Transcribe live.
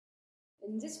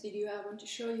In this video I want to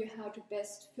show you how to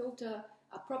best filter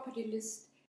a property list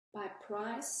by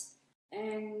price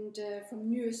and from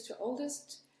newest to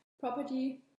oldest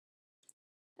property.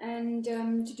 And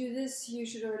to do this you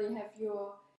should already have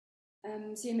your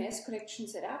CMS collection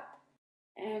set up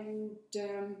and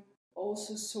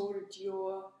also sorted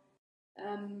your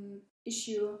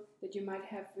issue that you might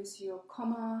have with your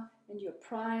comma and your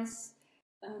price.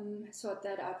 Sort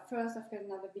that out first. I've got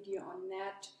another video on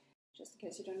that, just in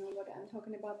case you don't know what I'm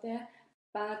talking about there.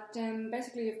 But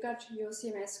basically you've got your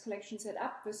CMS collection set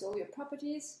up with all your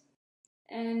properties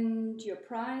and your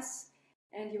price,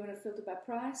 and you want to filter by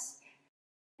price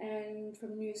and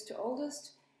from newest to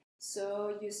oldest.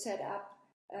 So you set up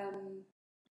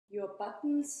your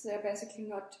buttons. They're basically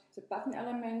not the button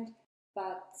element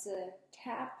but the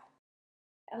tab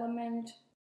element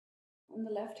on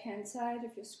the left hand side.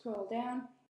 If you scroll down,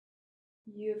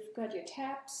 you've got your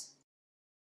tabs,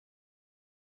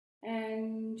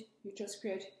 and you just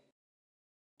create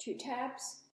two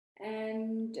tabs,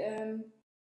 and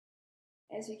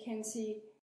as you can see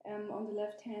on the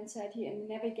left hand side here in the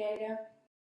navigator,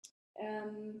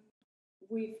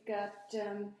 we've got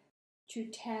two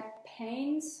tab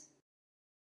panes,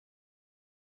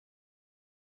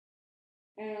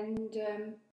 and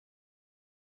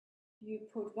you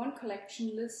put one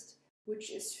collection list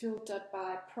which is filtered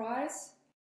by price,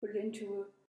 put it into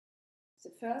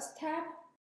the first tab,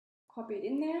 copy it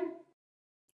in there,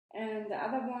 and the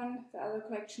other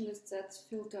collection list that's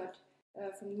filtered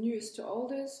from newest to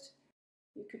oldest,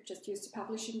 you could just use the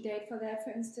publishing date for that, for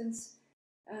instance,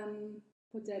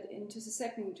 put that into the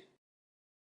second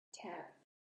tab,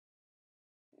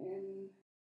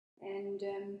 and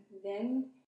then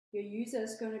your user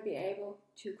is going to be able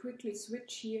to quickly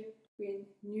switch here between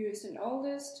newest and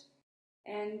oldest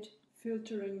and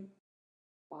filtering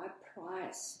by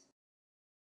price.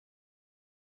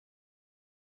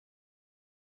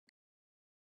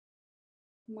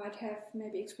 Might have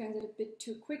maybe explained it a bit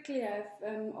too quickly. I've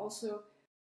also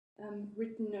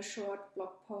written a short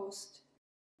blog post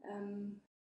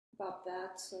about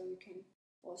that, so you can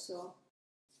also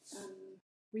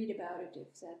read about it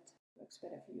if that works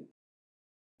better for you.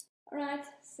 Alright,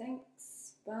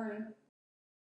 thanks, bye.